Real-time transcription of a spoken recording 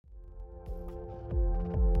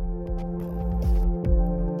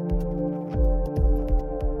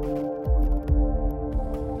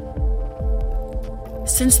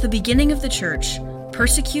Since the beginning of the church,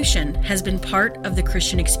 persecution has been part of the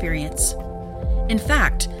Christian experience. In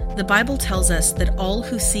fact, the Bible tells us that all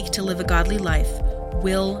who seek to live a godly life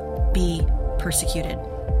will be persecuted.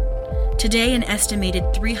 Today, an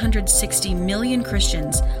estimated 360 million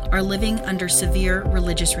Christians are living under severe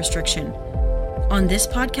religious restriction. On this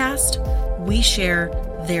podcast, we share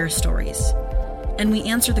their stories. And we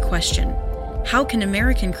answer the question, how can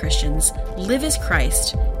American Christians live as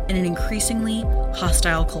Christ in an increasingly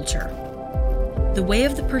hostile culture? The way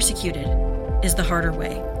of the persecuted is the harder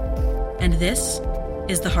way. And this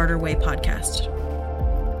is the Harder Way podcast.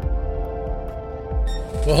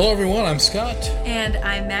 Well, hello everyone, I'm Scott. And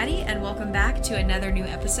I'm Maddie, and welcome back to another new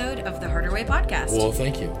episode of the Harder Way podcast. Well,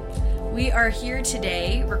 thank you. We are here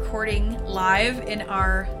today recording live in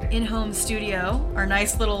our in-home studio, our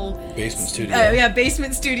nice little... basement studio.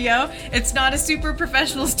 Basement studio. It's not a super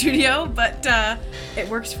professional studio, but it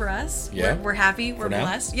works for us. Yeah. We're happy. We're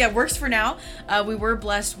blessed. Yeah, it works for now. We were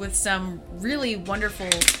blessed with some really wonderful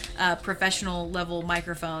professional level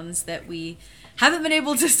microphones that we haven't been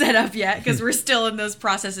able to set up yet because we're still in those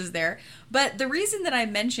processes there. But the reason that I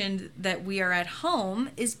mentioned that we are at home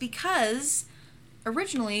is because...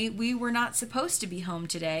 originally, we were not supposed to be home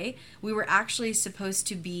today. We were actually supposed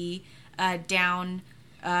to be down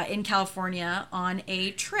in California on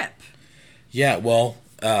a trip. Yeah, well,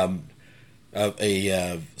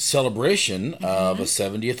 a celebration of a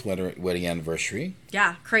 70th wedding anniversary.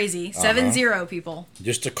 Yeah, crazy. 7-0 people.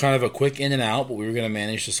 Just a kind of a quick in and out, but we were going to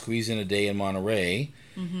manage to squeeze in a day in Monterey.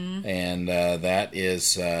 Mm-hmm. And that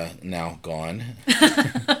is now gone.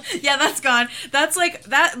 Yeah, that's gone. That's like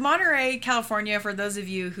that. Monterey, California, for those of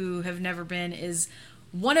you who have never been, is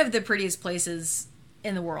one of the prettiest places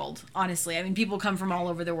in the world, honestly. I mean, people come from all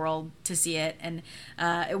over the world to see it, and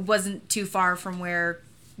it wasn't too far from where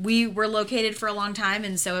we were located for a long time,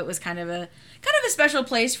 and so it was kind of a special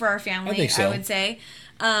place for our family, I think so. I would say.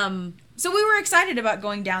 So we were excited about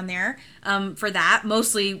going down there for that.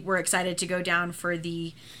 Mostly, we're excited to go down for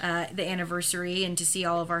the anniversary and to see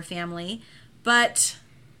all of our family. But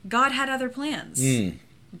God had other plans.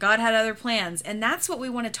 God had other plans, and that's what we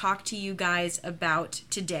want to talk to you guys about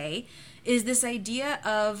today. Is this idea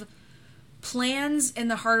of plans in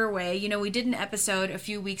the harder way. You know, we did an episode a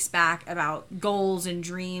few weeks back about goals and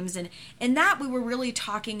dreams, and in that we were really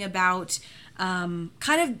talking about kind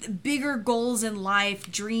of bigger goals in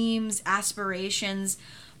life, dreams, aspirations.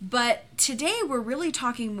 But today we're really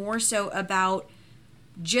talking more so about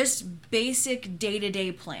just basic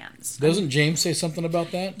day-to-day plans. Doesn't James say something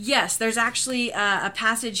about that? Yes, there's actually a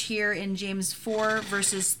passage here in James 4,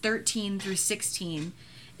 verses 13 through 16.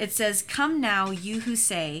 It says, "Come now, you who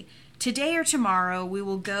say, 'Today or tomorrow we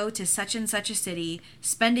will go to such and such a city,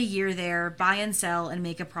 spend a year there, buy and sell, and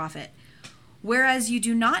make a profit.' Whereas you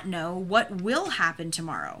do not know what will happen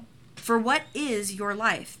tomorrow. For what is your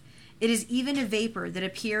life? It is even a vapor that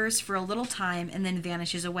appears for a little time and then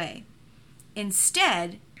vanishes away.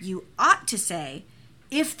 Instead, you ought to say,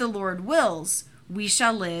 'If the Lord wills, we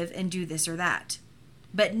shall live and do this or that.'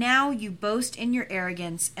 But now you boast in your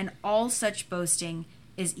arrogance, and all such boasting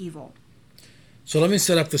is evil." So let me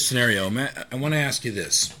set up the scenario. I want to ask you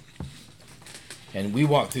this. And we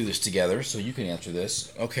walked through this together, so you can answer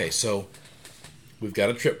this. Okay, so we've got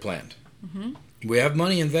a trip planned. Mm-hmm. We have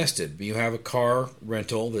money invested. You have a car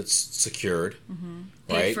rental that's secured. Mm-hmm.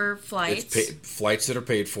 Right? Paid for flights. Flights that are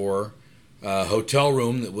paid for. A hotel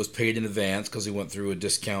room that was paid in advance because we went through a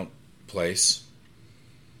discount place.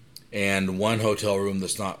 And one hotel room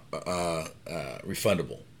that's not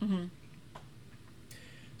refundable. Mm-hmm.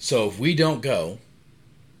 So if we don't go,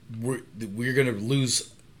 we're going to lose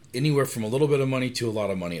anywhere from a little bit of money to a lot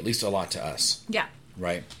of money, at least a lot to us. Yeah.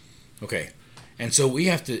 Right? Okay. And so we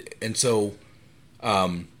have to,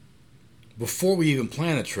 before we even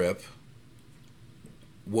plan a trip,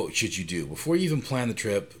 what should you do? Before you even plan the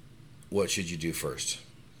trip, what should you do first?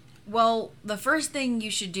 Well, the first thing you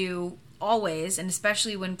should do always, and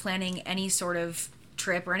especially when planning any sort of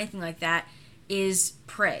trip or anything like that, is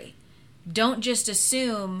pray. Don't just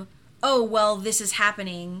assume, oh, well, this is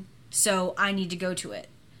happening, so I need to go to it.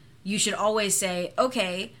 You should always say,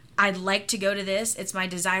 okay, I'd like to go to this. It's my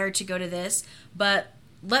desire to go to this, but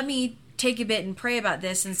let me take a bit and pray about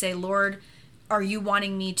this and say, Lord, are you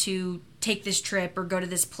wanting me to take this trip or go to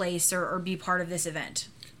this place or be part of this event?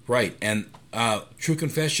 Right. And true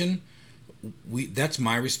confession, that's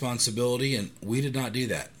my responsibility, and we did not do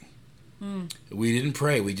that. We didn't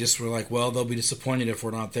pray. We just were like, well, they'll be disappointed if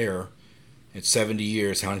we're not there. It's 70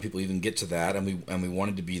 years. How many people even get to that? And we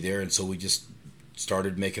wanted to be there, and so we just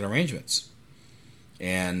started making arrangements.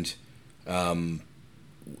 And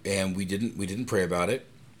we didn't pray about it.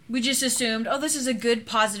 We just assumed, oh, this is a good,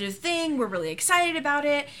 positive thing. We're really excited about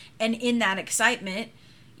it. And in that excitement,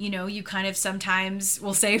 you kind of sometimes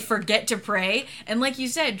will say, forget to pray. And like you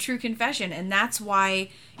said, true confession. And that's why,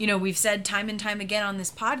 we've said time and time again on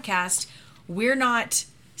this podcast, we're not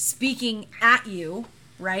speaking at you,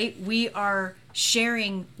 right? We are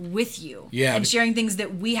sharing with you. Yeah. And sharing things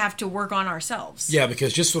that we have to work on ourselves. Yeah,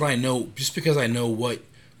 because just because I know what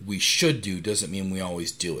we should do doesn't mean we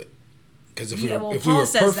always do it. Because if we were Paul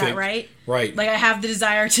says perfect, that, right? Right. Like, I have the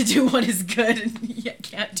desire to do what is good, and yet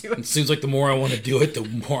can't do it. It seems like the more I want to do it, the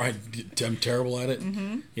more I'm terrible at it.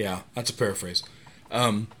 Mm-hmm. Yeah, that's a paraphrase.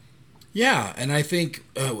 Yeah, and I think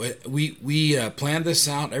we planned this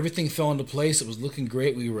out. Everything fell into place. It was looking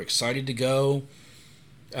great. We were excited to go.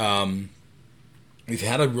 We've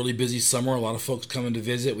had a really busy summer. A lot of folks coming to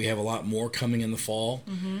visit. We have a lot more coming in the fall.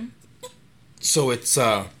 Mm-hmm. So it's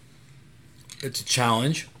a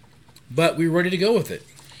challenge. But we're ready to go with it.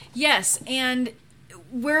 Yes, and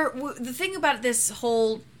the thing about this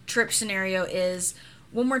whole trip scenario is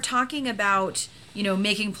when we're talking about,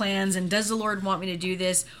 making plans and does the Lord want me to do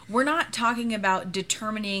this, we're not talking about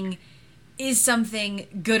determining is something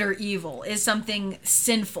good or evil, is something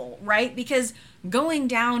sinful, right? Because going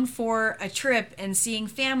down for a trip and seeing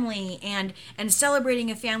family and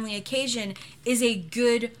celebrating a family occasion is a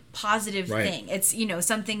good, positive thing. It's,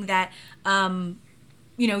 something that...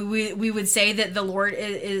 we would say that the Lord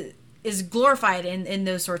is glorified in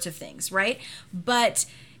those sorts of things, right? But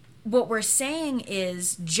what we're saying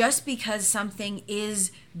is just because something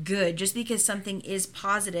is good, just because something is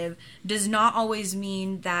positive, does not always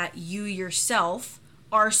mean that you yourself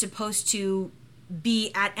are supposed to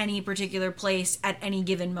be at any particular place at any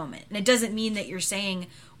given moment. And it doesn't mean that you're saying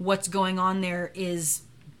what's going on there is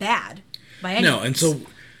bad by any means. No, and so...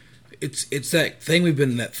 It's that theme we've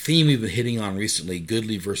been hitting on recently,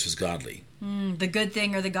 goodly versus godly. The good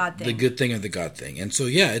thing or the God thing. The good thing or the God thing. And so,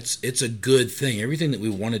 yeah, it's a good thing. Everything that we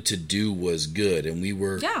wanted to do was good, and we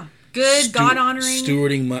were good, God-honoring.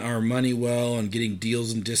 Stewarding our money well and getting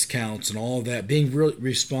deals and discounts and all of that, being really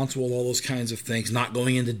responsible, all those kinds of things, not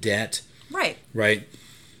going into debt. Right.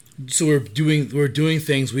 So we're doing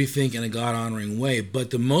things we think in a God-honoring way, but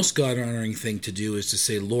the most God-honoring thing to do is to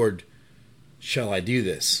say, Lord, shall I do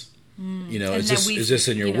this? Is this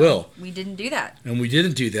in your will? We didn't do that. And we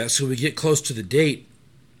didn't do that. So we get close to the date,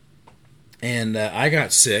 and I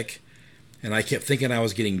got sick, and I kept thinking I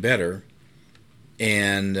was getting better.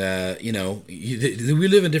 And, we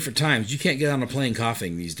live in different times. You can't get on a plane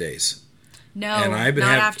coughing these days. No,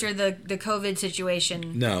 after the COVID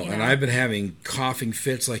situation. No, and I've been having coughing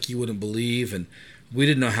fits like you wouldn't believe, and we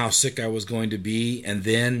didn't know how sick I was going to be. And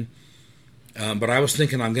then... but I was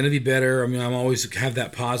thinking I'm going to be better. I mean, I'm always have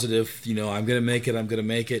that positive, I'm going to make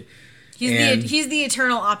it. He's the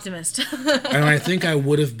eternal optimist. And I think I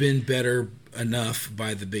would have been better enough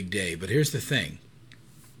by the big day. But here's the thing.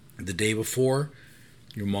 The day before,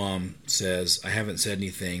 your mom says, I haven't said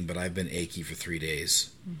anything, but I've been achy for 3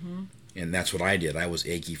 days. Mm-hmm. And that's what I did. I was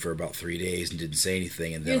achy for about 3 days and didn't say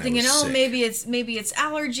anything. And then you're thinking, I was sick. maybe it's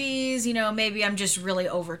allergies. Maybe I'm just really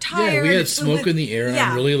overtired. Yeah, we had smoke in the air, and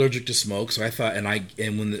I'm really allergic to smoke. So I thought,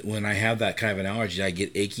 when I have that kind of an allergy, I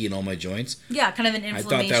get achy in all my joints. Yeah, kind of an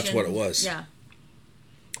inflammation. I thought that's what it was. Yeah.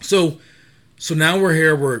 So now we're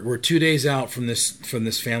here. We're 2 days out from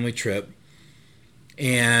this family trip,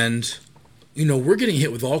 and. We're getting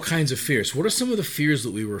hit with all kinds of fears. What are some of the fears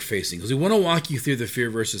that we were facing? Because we want to walk you through the fear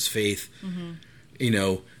versus faith,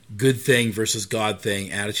 good thing versus God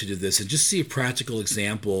thing attitude of this, and just see a practical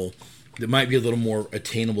example that might be a little more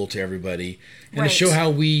attainable to everybody. And to show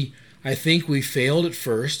how I think we failed at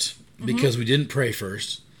first because we didn't pray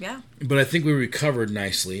first. Yeah. But I think we recovered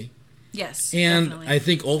nicely. Yes, and definitely. I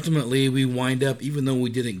think ultimately we wind up, even though we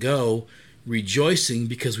didn't go, rejoicing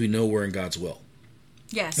because we know we're in God's will.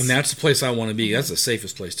 Yes. And that's the place I want to be. That's the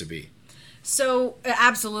safest place to be. So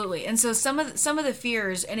absolutely. And so some of the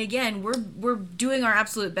fears, and again, we're doing our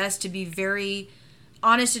absolute best to be very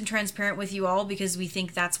honest and transparent with you all because we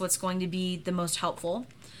think that's what's going to be the most helpful.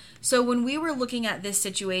 So when we were looking at this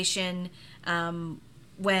situation,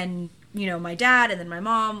 when my dad and then my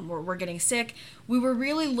mom were getting sick, we were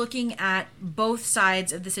really looking at both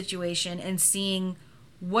sides of the situation and seeing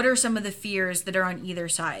what are some of the fears that are on either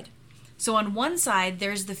side. So on one side,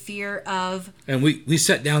 there's the fear of... And we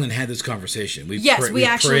sat down and had this conversation. We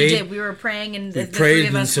actually did. We were praying, and the three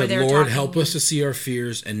of us were there Lord, talking. help us to see our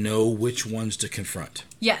fears and know which ones to confront.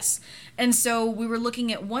 Yes. And so we were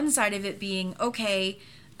looking at one side of it being, okay,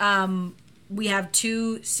 we have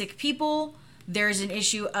 2 sick people. There's an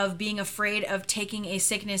issue of being afraid of taking a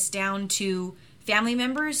sickness down to family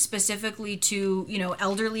members, specifically to,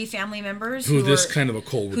 elderly family members who this kind of a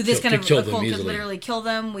cold would could literally kill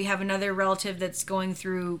them. We have another relative that's going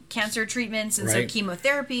through cancer treatments and some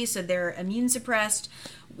chemotherapy, so they're immune suppressed,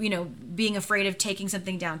 being afraid of taking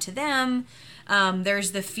something down to them.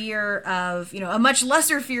 There's the fear of, a much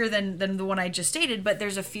lesser fear than the one I just stated, but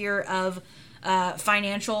there's a fear of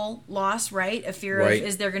financial loss, right? A fear of,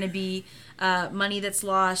 is there going to be money that's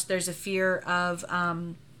lost? There's a fear of,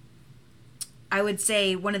 I would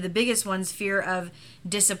say one of the biggest ones, fear of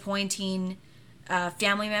disappointing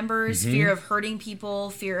family members, fear of hurting people,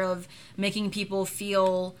 fear of making people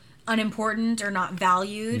feel unimportant or not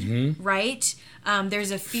valued, right?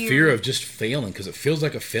 There's a fear of just failing because it feels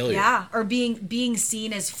like a failure. Yeah, or being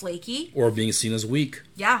seen as flaky. Or being seen as weak.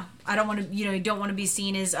 Yeah, I don't want to, you don't want to be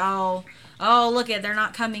seen as, oh, look they're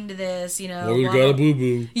not coming to this, Well, you got a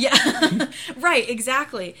boo-boo. Yeah, right,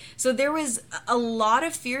 exactly. So there was a lot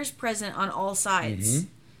of fears present on all sides.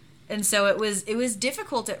 And so it was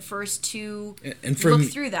difficult at first to look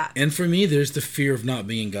through that. And for me, there's the fear of not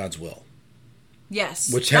being God's will. Yes,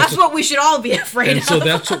 that's what we should all be afraid of. And so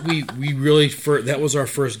that's what we really, that was our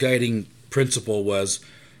first guiding principle, was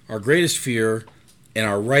our greatest fear and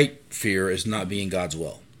our right fear is not being God's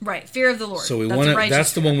will. Right, fear of the Lord. So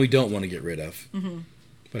that's the one we don't want to get rid of.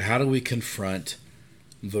 But how do we confront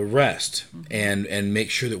the rest and make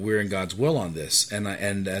sure that we're in God's will on this?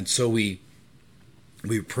 And so we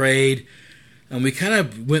prayed, and we kind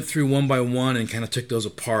of went through one by one and kind of took those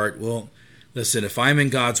apart. Well, listen, if I'm in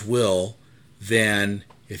God's will, then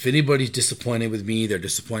if anybody's disappointed with me, they're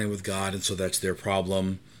disappointed with God, and so that's their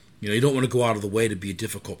problem. You don't want to go out of the way to be a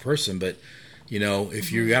difficult person, but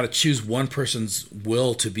if you got to choose one person's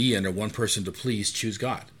will to be in or one person to please, choose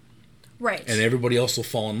God. Right. And everybody else will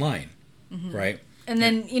fall in line. Right. And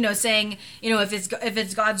then, saying, if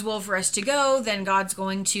it's God's will for us to go, then God's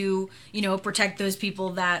going to, protect those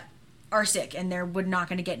people that are sick and we're not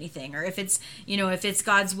going to get anything. Or if it's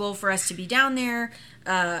God's will for us to be down there,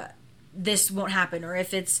 this won't happen. Or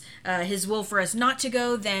if it's his will for us not to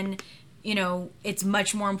go, then, it's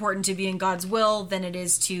much more important to be in God's will than it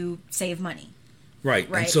is to save money. Right.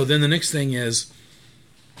 And so then the next thing is,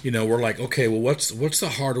 we're like, okay, well, what's the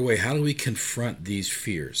harder way? How do we confront these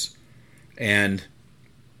fears? And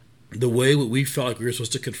the way we felt like we were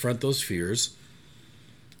supposed to confront those fears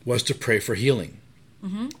was to pray for healing,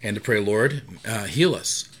 and to pray, Lord, heal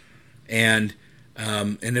us. And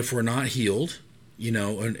if we're not healed,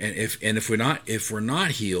 if we're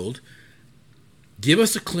not healed, give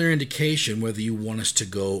us a clear indication whether you want us to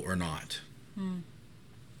go or not.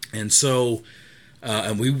 And so,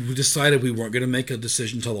 and we decided we weren't going to make a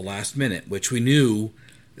decision until the last minute, which we knew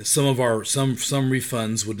that some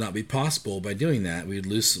refunds would not be possible by doing that. We would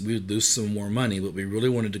lose some more money, but we really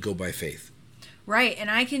wanted to go by faith. Right, and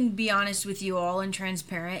I can be honest with you all and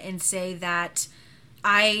transparent and say that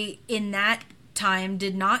I, in that time,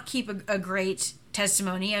 did not keep a great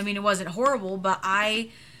testimony. I mean, it wasn't horrible, but I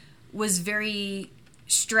was very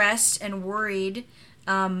stressed and worried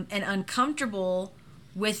and uncomfortable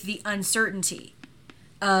with the uncertainty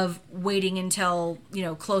of waiting until,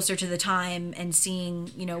 closer to the time and seeing,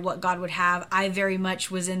 what God would have. I very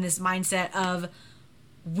much was in this mindset of,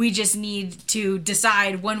 we just need to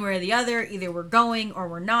decide one way or the other. Either we're going or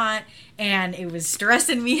we're not. And it was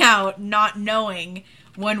stressing me out not knowing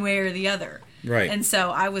one way or the other. Right. And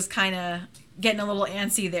so I was kind of getting a little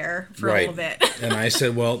antsy there for a little bit. And I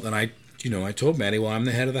said, well, then I told Maddie, well, I'm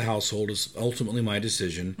the head of the household. It's ultimately my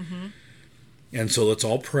decision. And so let's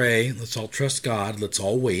all pray. Let's all trust God. Let's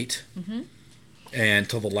all wait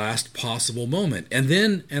until the last possible moment.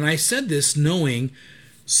 And I said this knowing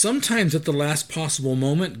sometimes at the last possible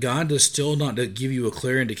moment, God does still not give you a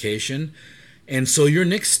clear indication. And so your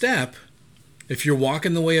next step, if you're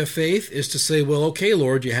walking the way of faith, is to say, well, okay,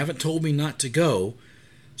 Lord, you haven't told me not to go,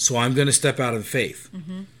 so I'm going to step out in faith.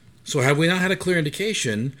 So had we not had a clear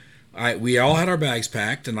indication, we all had our bags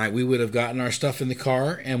packed, and we would have gotten our stuff in the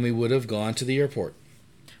car, and we would have gone to the airport.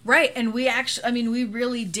 Right, and we we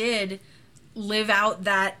really did live out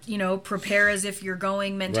that, prepare as if you're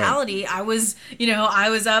going mentality. Right. I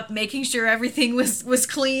was up making sure everything was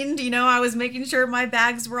cleaned. I was making sure my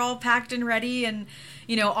bags were all packed and ready, and,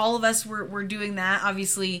 all of us were doing that.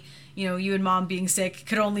 Obviously, you and Mom being sick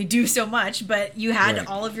could only do so much, but you had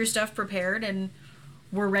all of your stuff prepared and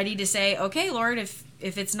were ready to say, okay, Lord, if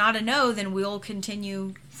it's not a no, then we'll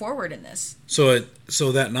continue forward in this. So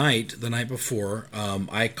that night, the night before,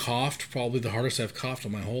 I coughed, probably the hardest I've coughed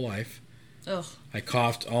in my whole life. Ugh. I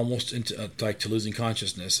coughed almost into to losing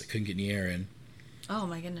consciousness. I couldn't get any air in. Oh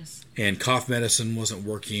my goodness. And cough medicine wasn't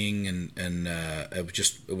working, and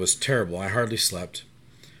it was terrible. I hardly slept.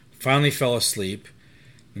 finally fell asleep.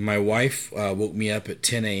 My wife woke me up at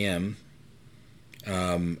 10 a.m.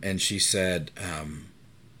 And she said,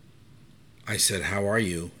 I said, "How are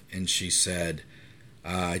you?" And she said,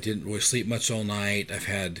 "I didn't really sleep much all night. I've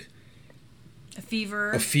had a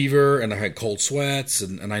fever, and I had cold sweats."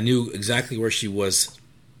 And I knew exactly where she was.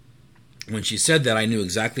 When she said that, I knew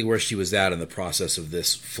exactly where she was at in the process of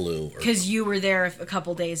this flu. Because you were there a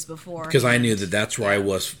couple days before. Because I knew that's where I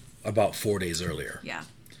was about 4 days earlier. Yeah.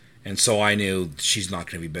 And so I knew she's not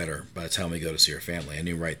going to be better by the time we go to see her family. I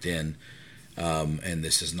knew right then. And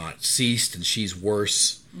this has not ceased, and she's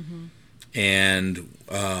worse. Mm-hmm. And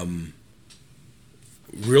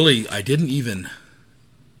really, I didn't even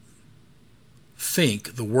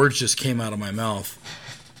think. The words just came out of my mouth.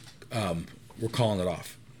 We're calling it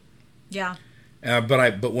off. Yeah.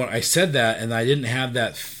 But when I said that, and I didn't have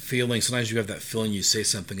that feeling. Sometimes you have that feeling. You say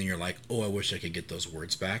something, and you're like, "Oh, I wish I could get those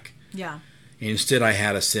words back." Yeah. And instead, I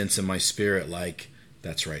had a sense in my spirit, like,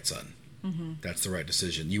 "That's right, son. Mm-hmm. That's the right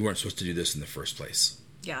decision. You weren't supposed to do this in the first place."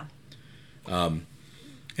 Yeah.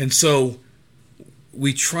 And so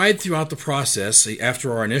we tried throughout the process,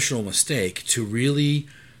 after our initial mistake, to really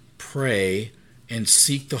pray and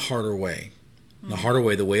seek the harder way,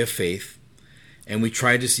 the way of faith. And we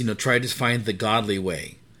tried to find the godly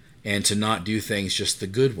way, and to not do things just the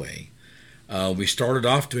good way. We started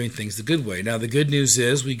off doing things the good way. Now the good news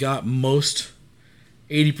is we got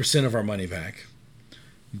 80% of our money back,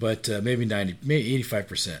 but maybe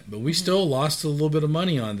 85%. But we still lost a little bit of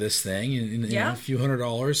money on this thing, and a few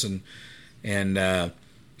 $100s, and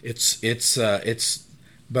it's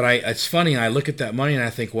funny. I look at that money and I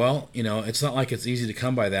think, well, it's not like it's easy to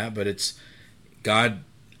come by that, but it's God.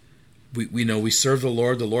 We serve the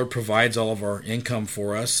Lord. The Lord provides all of our income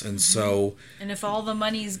for us, and so. And if all the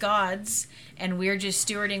money's God's, and we're just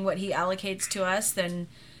stewarding what He allocates to us, then,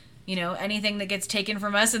 anything that gets taken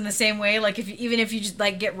from us in the same way, like even if you just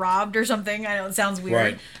get robbed or something. I know it sounds weird,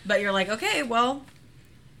 right. But you're like, okay, well,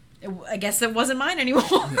 I guess it wasn't mine anymore.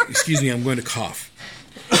 Excuse me, I'm going to cough.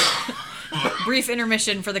 Brief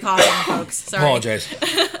intermission for the coughing, folks. Sorry. Apologize.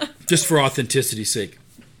 Just for authenticity's sake.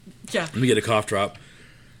 Yeah. Let me get a cough drop.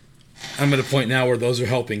 I'm at a point now where those are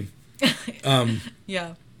helping.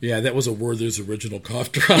 Yeah. Yeah, that was a Werther's original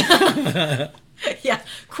cough drop. Yeah,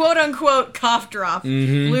 quote unquote cough drop.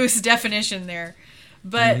 Mm-hmm. Loose definition there.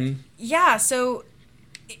 But yeah, so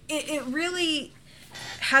it really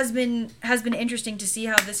has been interesting to see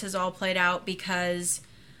how this has all played out, because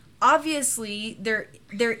obviously there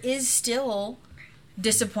is still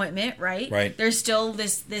disappointment, right? Right. There's still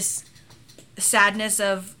this sadness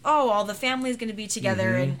of, all the family's going to be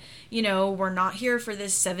together, and we're not here for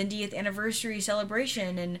this 70th anniversary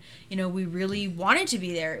celebration, and we really wanted to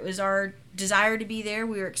be there. It was our desire to be there.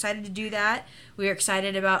 We were excited to do that. We were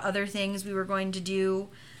excited about other things we were going to do.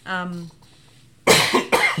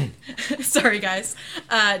 Sorry guys,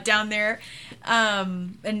 down there,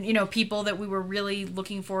 and people that we were really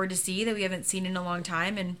looking forward to see that we haven't seen in a long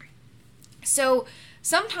time. And so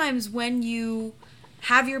sometimes when you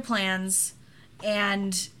have your plans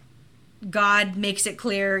and God makes it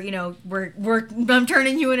clear, I'm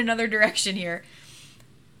turning you in another direction here.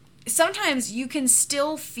 Sometimes you can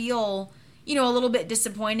still feel, a little bit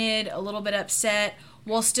disappointed, a little bit upset,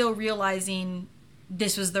 while still realizing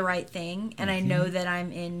this was the right thing, and I know that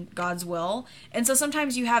I'm in God's will. And so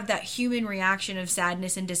sometimes you have that human reaction of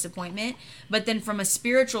sadness and disappointment, but then from a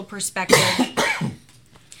spiritual perspective,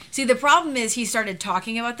 see, the problem is he started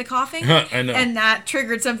talking about the coughing, I know. And that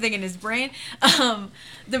triggered something in his brain.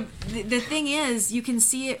 The thing is, you can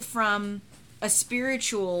see it from a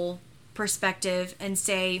spiritual perspective and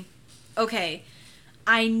say, okay,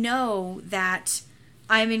 I know that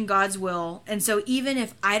I'm in God's will, and so even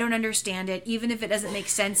if I don't understand it, even if it doesn't make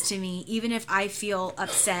sense to me, even if I feel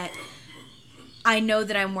upset, I know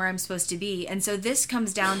that I'm where I'm supposed to be. And so this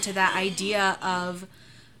comes down to that idea of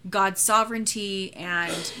God's sovereignty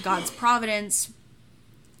and God's providence,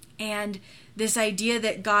 and this idea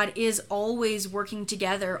that God is always working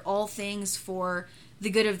together all things for the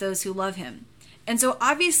good of those who love Him. And so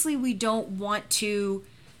obviously we don't want to,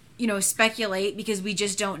 speculate, because we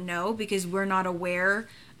just don't know, because we're not aware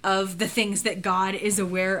of the things that God is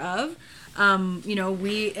aware of.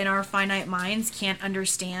 We in our finite minds can't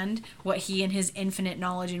understand what He in His infinite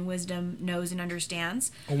knowledge and wisdom knows and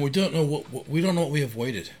understands. And we don't know what we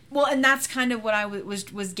avoided. Well, and that's kind of what I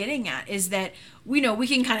was getting at, is that we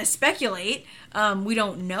can kind of speculate. We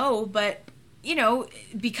don't know, but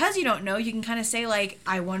because you don't know, you can kind of say, like,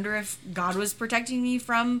 I wonder if God was protecting me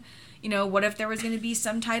from, what if there was going to be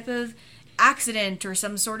some type of accident or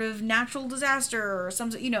some sort of natural disaster or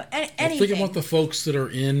some, anything. Well, think about the folks that are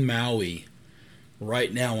in Maui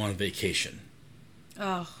right now on vacation.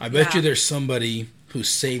 Oh, I bet you there's somebody who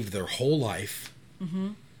saved their whole life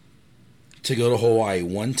to go to Hawaii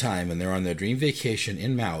one time, and they're on their dream vacation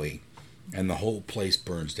in Maui, and the whole place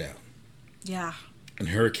burns down. Yeah. And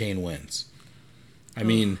hurricane winds. I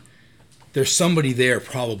mean, there's somebody there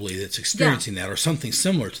probably that's experiencing that or something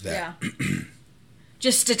similar to that. Yeah.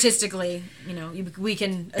 Just statistically, we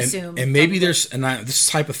can assume. And maybe this is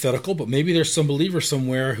hypothetical, but maybe there's some believer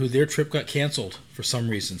somewhere who their trip got canceled for some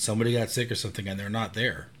reason. Somebody got sick or something, and they're not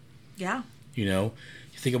there. Yeah. You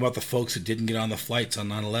think about the folks that didn't get on the flights on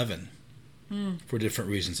 9/11 for different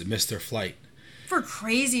reasons, that missed their flight. For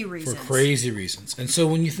crazy reasons. And so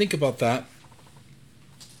when you think about that,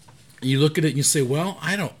 you look at it and you say, well,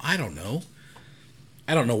 I don't know.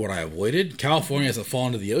 I don't know what I avoided. California hasn't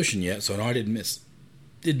fallen to the ocean yet, so no, I did miss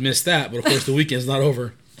that. But of course, the weekend's not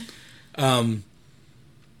over. You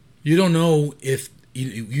don't know if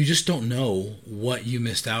you just don't know what you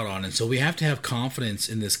missed out on, and so we have to have confidence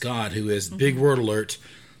in this God who is, big word alert,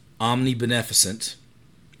 omnibeneficent.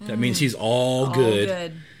 That means He's all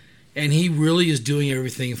good, and He really is doing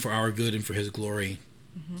everything for our good and for His glory.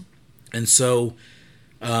 And so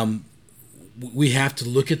we have to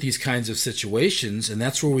look at these kinds of situations, and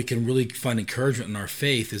that's where we can really find encouragement in our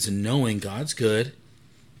faith, is in knowing God's good,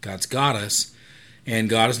 God's got us, and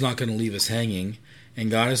God is not going to leave us hanging, and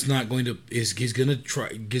God is not going to He's going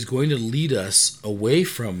to lead us away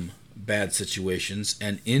from bad situations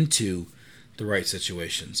and into the right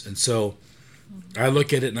situations. And so I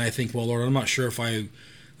look at it and I think, well, Lord, I'm not sure if I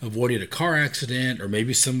avoided a car accident, or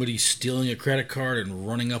maybe somebody stealing a credit card and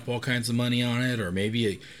running up all kinds of money on it, or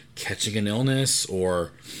maybe catching an illness,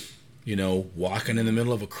 or walking in the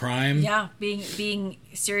middle of a crime. Yeah, being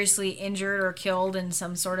seriously injured or killed in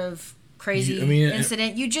some sort of crazy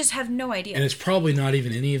incident. You just have no idea. And it's probably not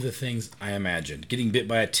even any of the things I imagined. Getting bit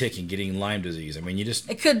by a tick and getting Lyme disease.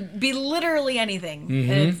 It could be literally anything.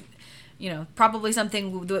 And it's, probably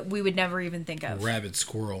something that we would never even think of. A rabid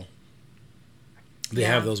squirrel. They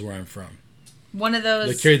have those where I'm from. One of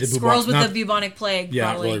those squirrels with the bubonic plague. Yeah,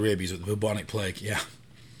 probably. Not really rabies, with the bubonic plague. Yeah.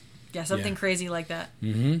 Yeah, something crazy like that.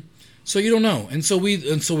 So you don't know, and so we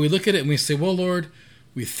look at it and we say, "Well, Lord,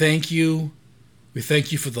 we thank you. We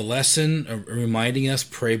thank you for the lesson of reminding us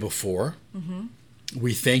pray before.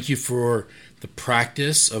 We thank you for the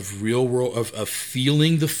practice of real world of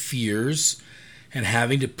feeling the fears and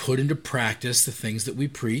having to put into practice the things that we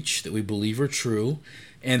preach, that we believe are true,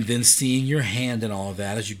 and then seeing your hand in all of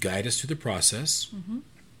that as you guide us through the process.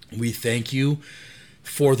 We thank you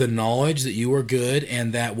for the knowledge that you are good,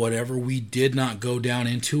 and that whatever we did not go down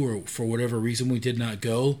into, or for whatever reason we did not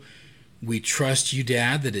go, we trust you,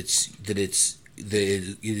 Dad, that it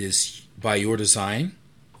is by your design,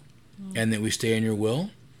 and that we stay in your will.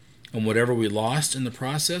 And whatever we lost in the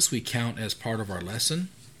process, we count as part of our lesson.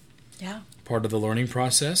 Yeah. Part of the learning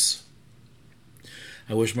process.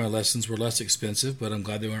 I wish my lessons were less expensive, but I'm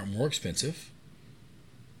glad they aren't more expensive.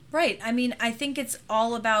 Right. I think it's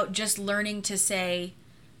all about just learning to say,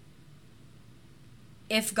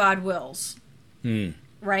 if God wills.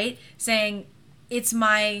 Right? Saying, it's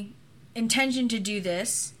my intention to do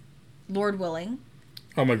this, Lord willing.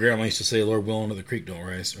 Oh, my grandma used to say, Lord willing, or the creek don't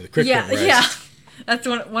rise. Or the creek don't rise. Yeah. That's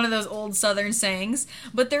one of those old Southern sayings.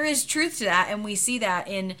 But there is truth to that, and we see that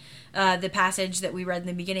in the passage that we read in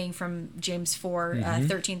the beginning from James 4,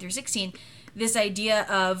 13 through 16. This idea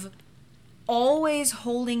of always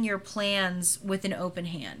holding your plans with an open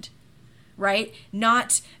hand, right?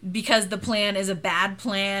 Not because the plan is a bad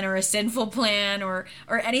plan or a sinful plan or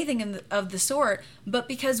anything of the sort, but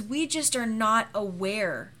because we just are not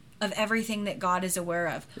aware of everything that God is aware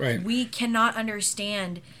of. Right. We cannot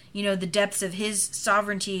understand, the depths of His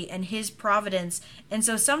sovereignty and His providence. And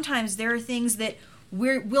so sometimes there are things that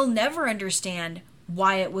we'll never understand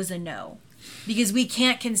why it was a no, because we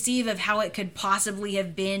can't conceive of how it could possibly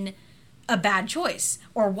have been a bad choice,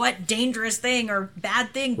 or what dangerous thing or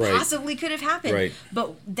bad thing possibly could have happened. Right.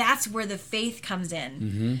 But that's where the faith comes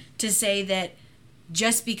in, to say that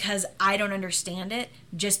just because I don't understand it,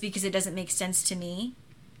 just because it doesn't make sense to me,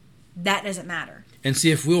 that doesn't matter. And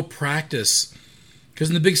see, if we'll practice, because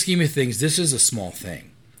in the big scheme of things, this is a small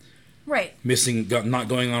thing. Right. Not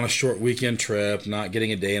going on a short weekend trip, not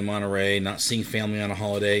getting a day in Monterey, not seeing family on a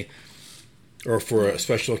holiday or for a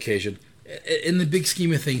special occasion. In the big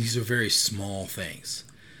scheme of things, these are very small things.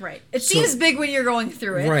 Right. It seems big when you're going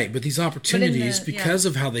through it. Right, but these opportunities, because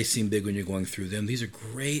of how they seem big when you're going through them, these are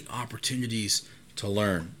great opportunities to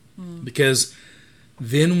learn. Because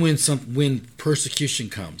then when persecution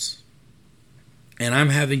comes, and I'm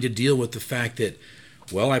having to deal with the fact that,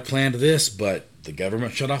 well, I planned this, but the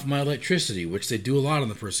government shut off my electricity, which they do a lot in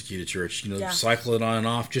the persecuted church. You know, cycle it on and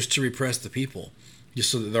off just to repress the people, just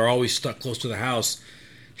so that they're always stuck close to the house,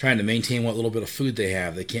 trying to maintain what little bit of food they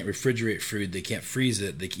have. They can't refrigerate food. They can't freeze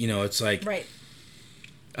it. It's like, right.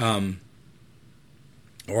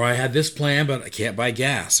 Or I had this plan, but I can't buy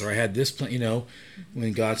gas. Or I had this plan,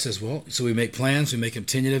 when God says, well, so we make plans, we make them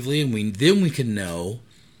tentatively, and then we can know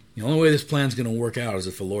the only way this plan's going to work out is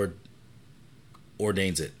if the Lord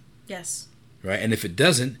ordains it. Yes. Right? And if it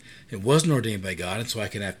doesn't, it wasn't ordained by God, and so I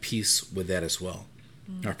can have peace with that as well.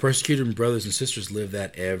 Mm. Our persecuted brothers and sisters live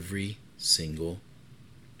that every single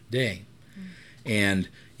day. Mm. And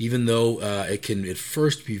even though it can at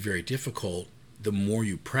first be very difficult, the more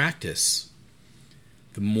you practice,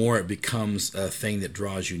 the more it becomes a thing that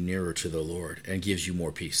draws you nearer to the Lord and gives you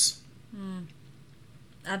more peace. Mm.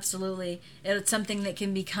 Absolutely. It's something that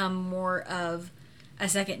can become more of a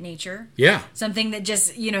second nature. Yeah. Something that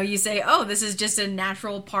just, you say, oh, this is just a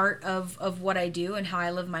natural part of what I do and how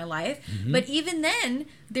I live my life. Mm-hmm. But even then,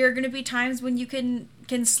 there are going to be times when you can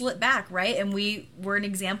slip back, right? And we're an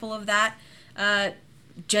example of that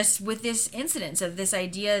just with this incident of this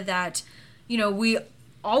idea that, we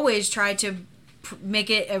always try to make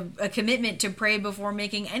it a commitment to pray before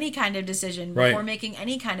making any kind of decision, before making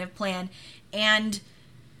any kind of plan. And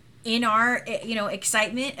in our,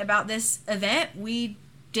 excitement about this event, we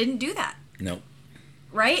didn't do that. No.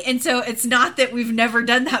 Right? And so it's not that we've never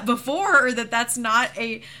done that before or that that's not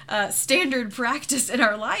a standard practice in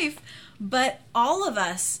our life, but all of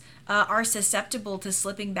us are susceptible to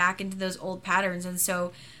slipping back into those old patterns. And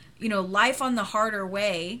so, life on the harder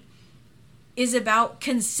way is about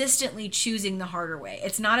consistently choosing the harder way.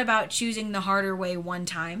 It's not about choosing the harder way one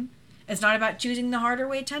time. It's not about choosing the harder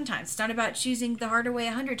way 10 times. It's not about choosing the harder way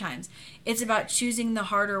 100 times. It's about choosing the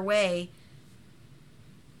harder way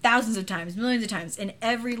thousands of times, millions of times, in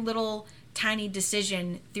every little tiny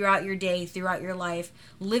decision throughout your day, throughout your life.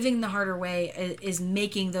 Living the harder way is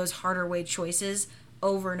making those harder way choices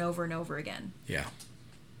over and over and over again. Yeah.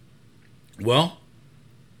 Well,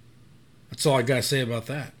 that's all I got to say about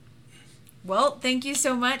that. Well, thank you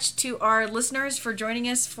so much to our listeners for joining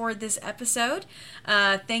us for this episode.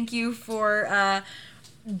 Thank you for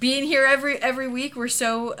being here every week. We're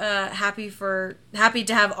so happy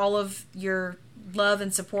to have all of your love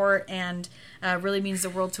and support, and really means the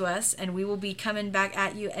world to us. And we will be coming back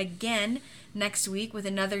at you again next week with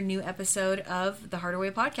another new episode of the Harder Way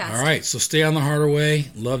Podcast. All right, so stay on the harder way.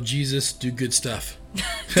 Love Jesus. Do good stuff.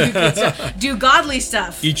 Do good stuff. Do godly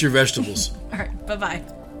stuff. Eat your vegetables. All right, bye-bye.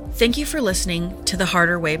 Thank you for listening to the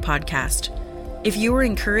Harder Way Podcast. If you were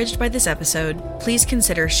encouraged by this episode, please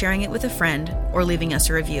consider sharing it with a friend or leaving us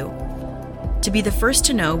a review. To be the first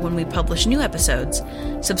to know when we publish new episodes,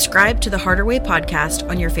 subscribe to the Harder Way Podcast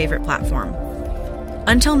on your favorite platform.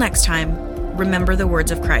 Until next time, remember the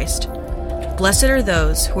words of Christ. Blessed are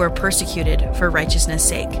those who are persecuted for righteousness'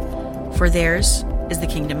 sake, for theirs is the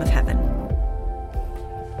kingdom of heaven.